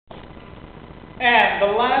And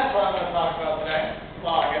the last one I'm going to talk about today,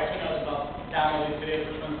 well, I guess who knows about downloading videos,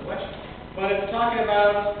 which one's which, but it's talking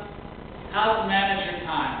about how to manage your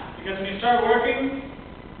time. Because when you start working,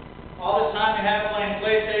 all the time you have playing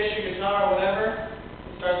PlayStation, guitar, or whatever,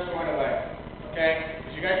 it starts going away. Okay?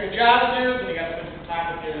 Because you got your job to do, then you got to spend some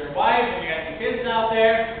time with your wife, and you got your kids out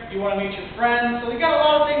there, you want to meet your friends, so you got a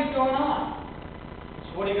lot of things going on.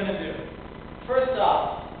 So what are you going to do? First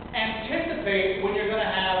off, anticipate when you're going to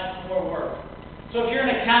have more work. So if you're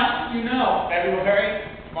an accountant, you know February,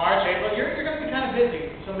 March, April, you're going to be kind of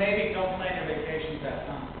busy. So maybe don't plan your vacations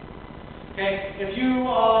that time. Okay? If you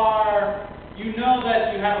know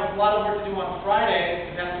that you have a lot of work to do on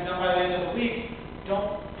Friday, it has to be done by the end of the week,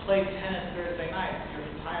 don't play tennis Thursday night. You're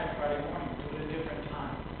tired Friday morning. Do it at a different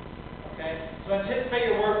time. Okay? So anticipate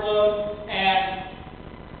your workload and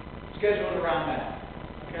schedule it around that.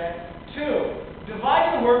 Okay? 2,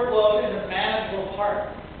 divide your workload into manageable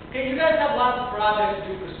parts. Okay, you guys have lots of projects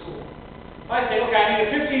to do for school. If I say, okay, I need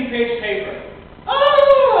a 15-page paper.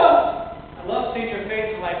 Oh! I love seeing your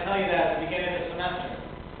face when I tell you that at the beginning of the semester.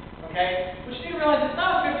 Okay? But you need to realize it's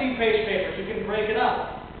not a 15-page paper. You can break it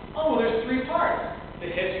up. Oh, well, there's 3 parts.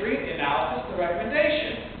 The history, the analysis, the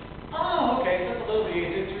recommendation. Oh, okay, so that's a little bit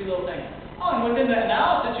easier, 3 little things. Oh, and within the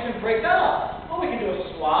analysis, you can break that up. Oh, we can do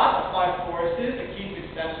a SWOT, the 5 forces, the key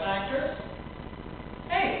success factors.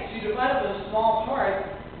 Hey, so you divide up those small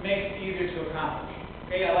parts, makes it easier to accomplish.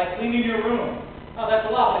 Okay, like cleaning your room. Oh, that's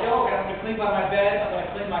a lot. But okay, I'm going to clean by my bed, I'm going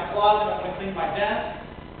to clean my closet, I'm going to clean my desk.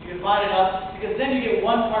 You divide it up, because then you get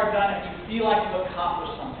one part done and you feel like you've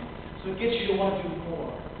accomplished something. So it gets you to want to do more.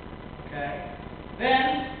 Okay?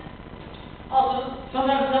 Then, also,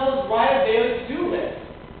 sometimes tell us write a daily to-do list.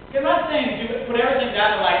 Okay, I'm not saying put everything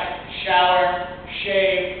down to like shower,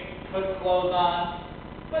 shave, put clothes on.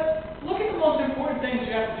 But look at the most important things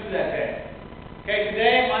you have to do that day. Okay,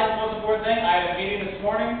 today, my most important thing, I had a meeting this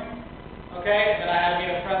morning, okay, then I had to meet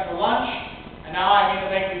a friend for lunch, and now I need to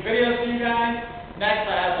make these videos for you guys. Next,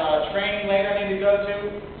 I have a training later I need to go to.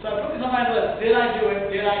 So I put this on my list. Did I do it?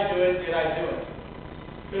 Did I do it? Did I do it?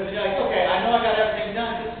 Because you're like, okay, I know I got everything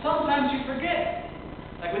done, because sometimes you forget.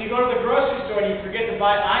 Like when you go to the grocery store and you forget to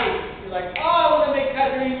buy ice, you're like, oh, I want to make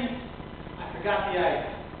pepperoni. I forgot the ice.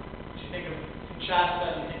 You think of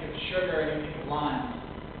Shasta, you think of sugar, and you think of lime.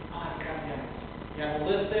 Oh, I forgot the ice. You have a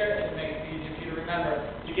list there, it makes it easier for you to remember.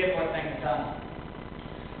 You get more things done.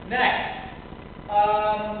 Next,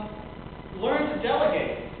 learn to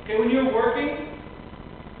delegate. Okay, when you're working,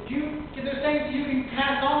 if there's things you can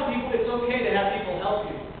pass on to people, it's okay to have people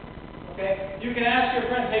help you. Okay? You can ask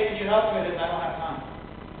your friends, hey, can you help me with this? I don't have time.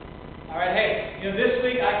 Alright, hey, this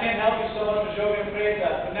week I can't help you so much with yoga and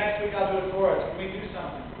presa, but next week I'll do it for us. Can we do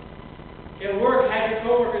something? Okay, at work, have your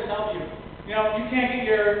coworkers help you. You can't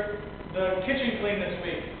get the kitchen clean this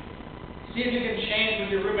week. See if you can change with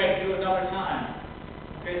your roommate and do it another time.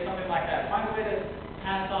 Okay, something like that. Find a way to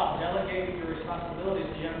pass off, delegate your responsibilities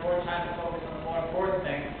so you have more time to focus on the more important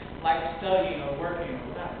things, like studying or working or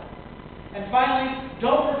whatever. And finally,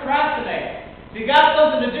 don't procrastinate. If you got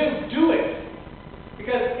something to do, do it.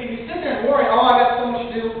 Because if you sit there and worry, oh, I got so much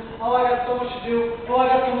to do, oh, I got so much to do, oh,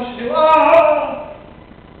 I got so much to do, oh!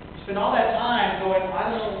 You spend all that time going, I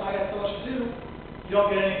don't know if I got so much to do, you don't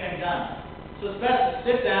get anything done. So it's best to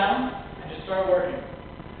sit down and just start working.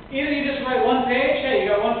 Either you just write one page, hey, you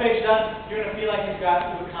got one page done, you're going to feel like you've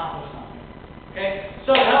accomplished something. Okay?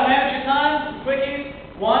 So to help manage your time, some quickies.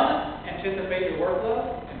 1, anticipate your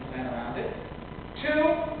workload and plan around it.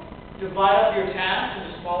 2, divide up your tasks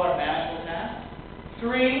into smaller manageable tasks.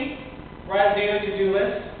 3, write a daily to-do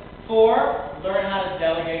list. 4, learn how to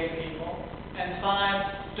delegate to people. And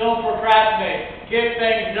 5, don't procrastinate. Get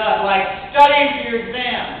things done, like studying for your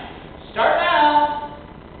exam. Start now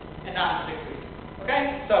and not in 6 weeks.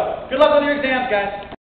 Okay? So, good luck with your exams, guys.